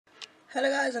Hello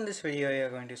guys, in this video you are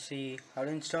going to see how to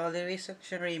install the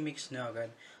resection remix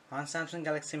Nougat on Samsung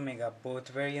Galaxy Mega, both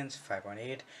variants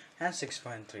 5.8 and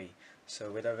 6.3.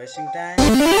 So without wasting time,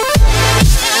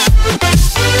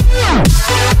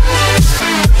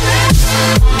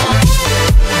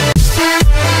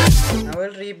 now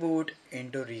we'll reboot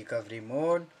into recovery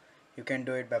mode. You can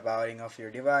do it by powering off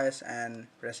your device and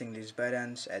pressing these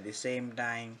buttons at the same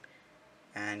time,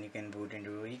 and you can boot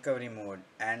into recovery mode.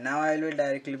 And now I will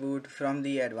directly boot from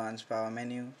the advanced power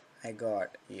menu I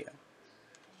got here.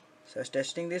 So I was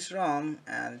testing this ROM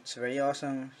and it's very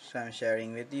awesome, so I'm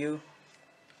sharing with you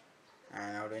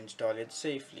and how to install it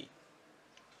safely.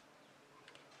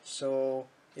 So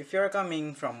if you're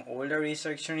coming from older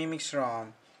resection remix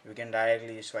ROM, you can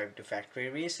directly swipe to factory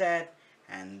reset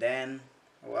and then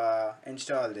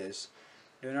install this.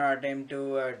 Do not attempt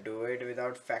to do it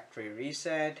without factory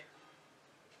reset.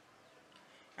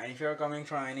 And if you're coming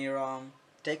from any ROM,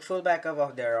 take full backup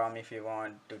of the ROM if you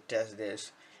want to test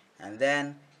this, and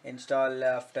then install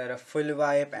after a full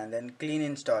wipe and then clean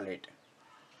install it.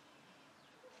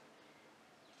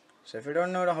 So if you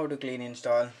don't know how to clean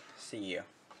install, see here.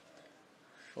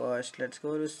 First let's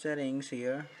go to settings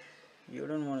here. You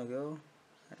don't want to go,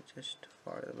 just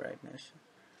for the brightness.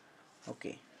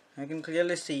 Okay, I can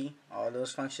clearly see all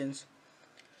those functions.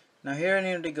 Now here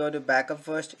you need to go to backup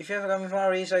first. If you're coming from a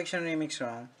resection remix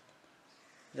ROM,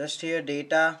 just here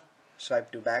data,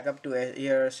 swipe to backup. To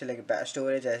here select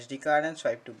storage SD card and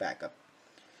swipe to backup.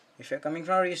 If you're coming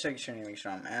from resection remix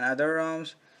ROM and other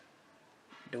ROMs,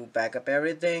 do backup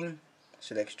everything,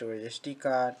 select storage SD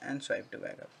card and swipe to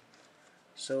backup.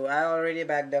 So I already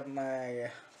backed up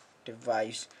my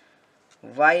device.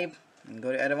 Wipe and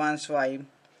go to advanced wipe,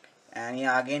 and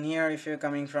yeah, again here if you're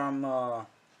coming from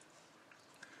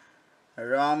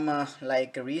ROM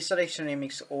like resurrection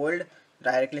remix old,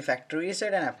 directly factory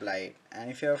reset and apply it.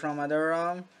 And if you're from other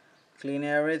ROM, clean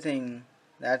everything.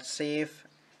 That's safe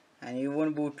and you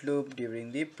won't boot loop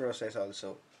during the process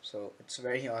also, so it's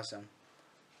very awesome.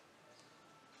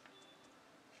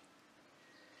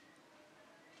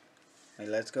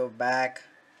 Let's go back.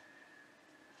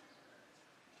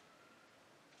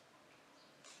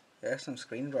 There's some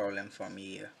screen problem for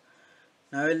me here.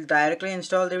 Now we'll directly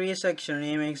install the resection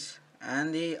remix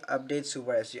and the update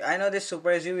Super SU. I know this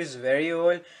Super SU is very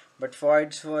old, but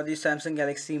it's for the Samsung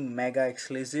Galaxy Mega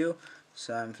exclusive,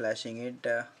 so I'm flashing it.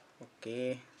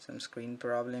 Okay, some screen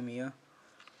problem here.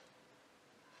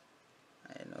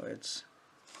 I know this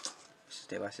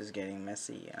device is getting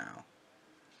messy now.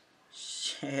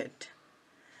 Shit.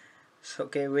 It's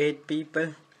okay, wait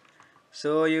people.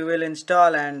 So you will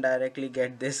install and directly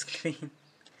get this screen.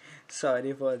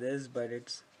 Sorry for this, but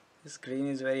the screen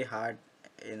is very hard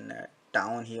in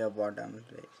down here bottom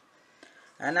place.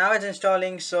 And now it's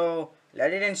installing, so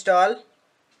let it install.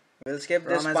 We'll skip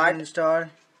this part. Install.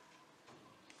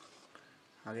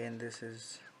 Again, this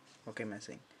is okay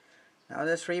messing. Now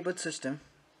let's reboot system.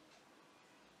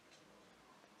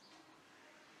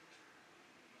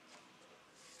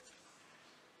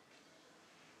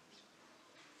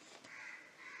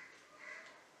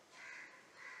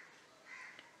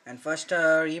 And first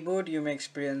reboot, you may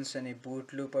experience any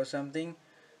boot loop or something,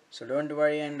 so don't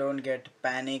worry and don't get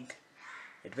panic.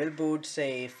 It will boot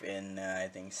safe in I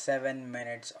think 7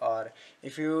 minutes, or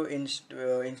if you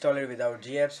install it without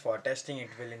GApps for testing, it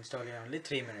will install in only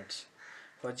 3 minutes.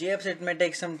 For GApps it may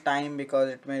take some time because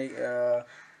it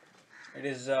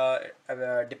is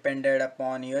dependent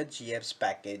upon your GApps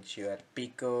package, your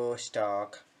Pico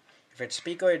stock. If it's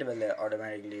Pico, it will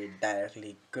automatically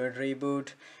directly good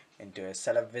reboot into a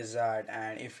setup wizard,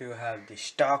 and if you have the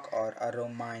stock or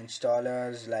aroma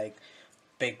installers like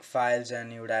big files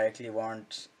and you directly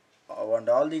want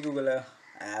all the Google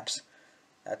apps,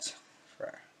 that's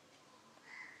fair.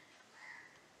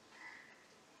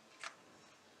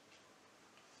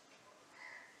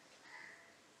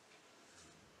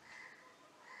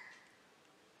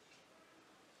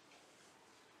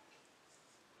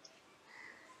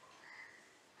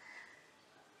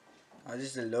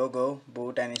 This is the logo,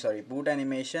 boot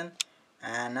animation,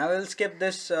 and I will skip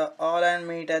this all and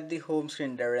meet at the home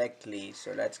screen directly.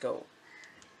 So let's go.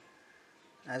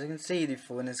 As you can see, the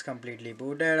phone is completely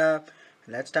booted up.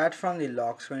 Let's start from the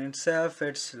lock screen itself.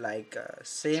 It's like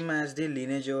same as the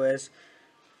Lineage OS,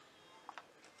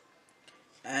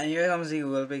 and here comes the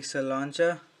Google Pixel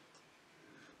launcher,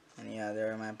 and yeah,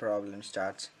 there my problem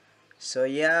starts. So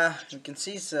yeah, you can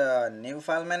see it's a new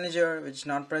file manager which is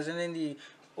not present in the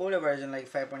older version like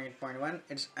 5.8.1.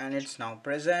 It's now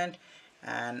present,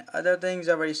 and other things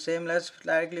are very same. Let's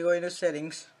directly go into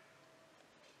settings.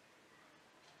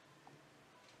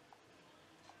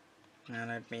 And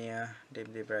let me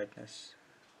dim the brightness.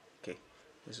 Okay,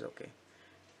 this is okay.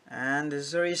 And this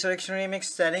is a resurrection remix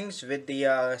settings with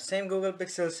the same Google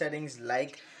Pixel settings,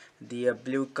 like the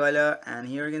blue color, and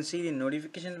here you can see the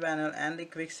notification panel and the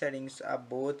quick settings are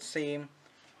both same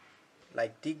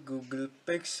like the Google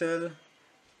Pixel.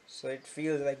 So it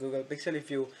feels like Google Pixel if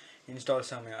you install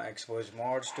some expose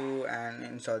mods too, and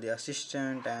install the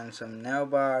assistant and some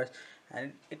navbars,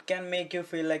 and it can make you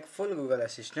feel like full Google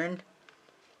Assistant.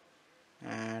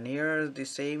 And here the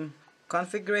same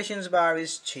configurations bar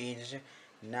is changed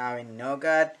now in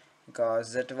Nougat,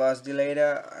 because that was the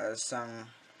later some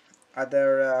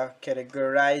other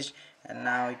categorized, and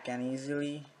now you can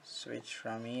easily switch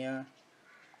from here.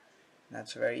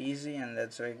 That's very easy and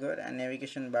that's very good. And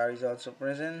navigation bar is also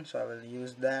present, so I will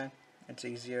use that. It's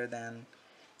easier than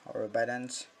our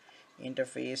buttons.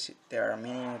 Interface, there are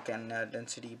many. You can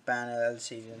density panel,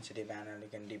 LCD density panel, you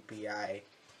can DPI,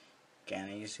 can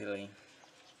easily.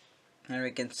 And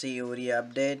we can see OD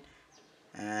update,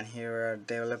 and here are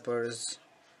developers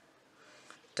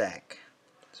tag.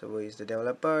 So who is the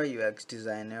developer, UX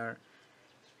designer,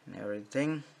 and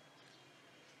everything.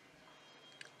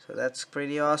 So that's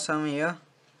pretty awesome here.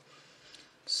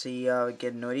 See, we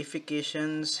get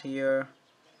notifications here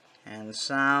and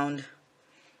sound,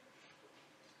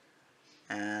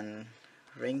 and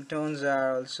ringtones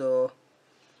are also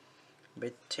a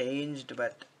bit changed,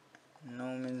 but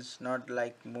no means not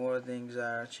like more things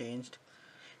are changed.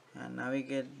 And now we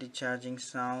get the charging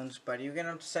sounds, but you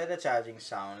cannot set the charging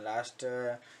sound. Last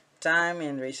time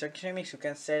in Research Remix you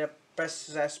can set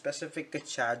a specific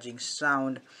charging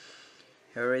sound.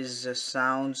 Here is the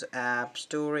sounds app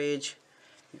storage.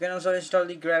 You can also install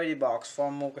the gravity box for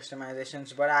more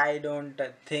customizations, but I don't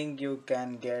think you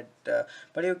can get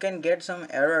but you can get some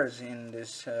errors in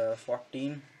this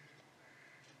 14.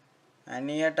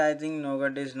 And yet I think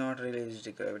Nougat is not released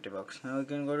the gravity box. Now you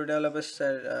can go to developer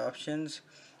options.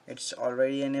 It's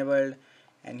already enabled,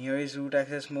 and here is root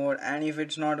access mode. And if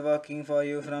it's not working for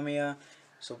you from here,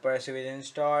 Super SUV is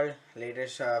installed.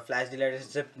 Latest flash the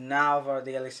latest zip now for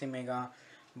the Galaxy Mega,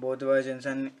 both versions,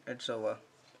 and it's over.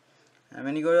 And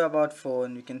when you go to about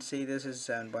phone, you can see this is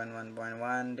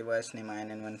 7.1.1, device name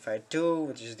IN152,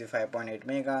 which is the 5.8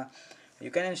 mega.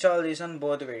 You can install this on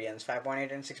both variants,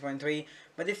 5.8 and 6.3,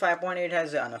 but the 5.8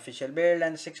 has an unofficial build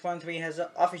and 6.3 has an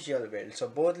official build. So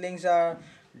both links are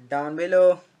down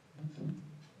below.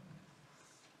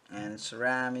 And its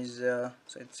RAM is so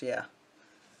it's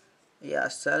yeah,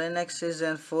 Selenex is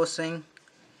enforcing.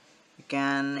 You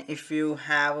can, if you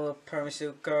have a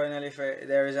permissive kernel, if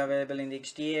there is available in the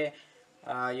XDA,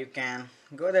 you can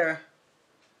go there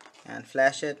and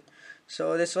flash it.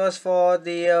 So this was for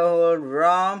the whole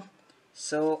ROM.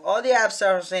 So all the apps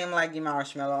are same like the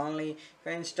Marshmallow, only you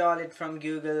can install it from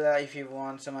Google if you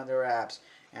want some other apps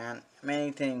and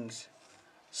many things.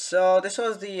 So this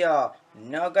was the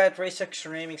Nougat Research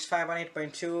Remix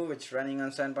 5.8.2, which is running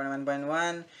on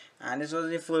 7.1.1, and this was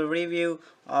the full review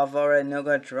of our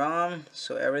Nougat ROM.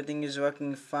 So everything is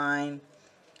working fine.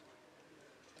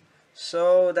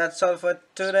 So that's all for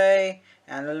today,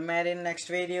 and we'll meet in next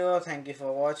video. Thank you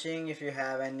for watching. If you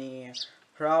have any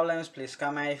problems, please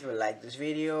comment. If you like this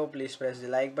video, please press the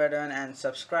like button and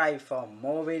subscribe for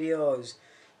more videos,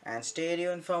 and stay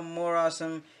tuned for more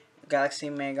awesome Galaxy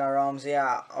Mega ROMs.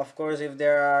 Yeah, of course, if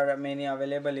there are many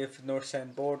available, if Note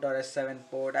 7 port or S7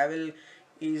 port, I will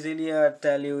easily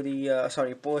tell you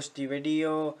the post the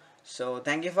video. So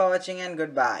thank you for watching and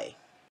goodbye.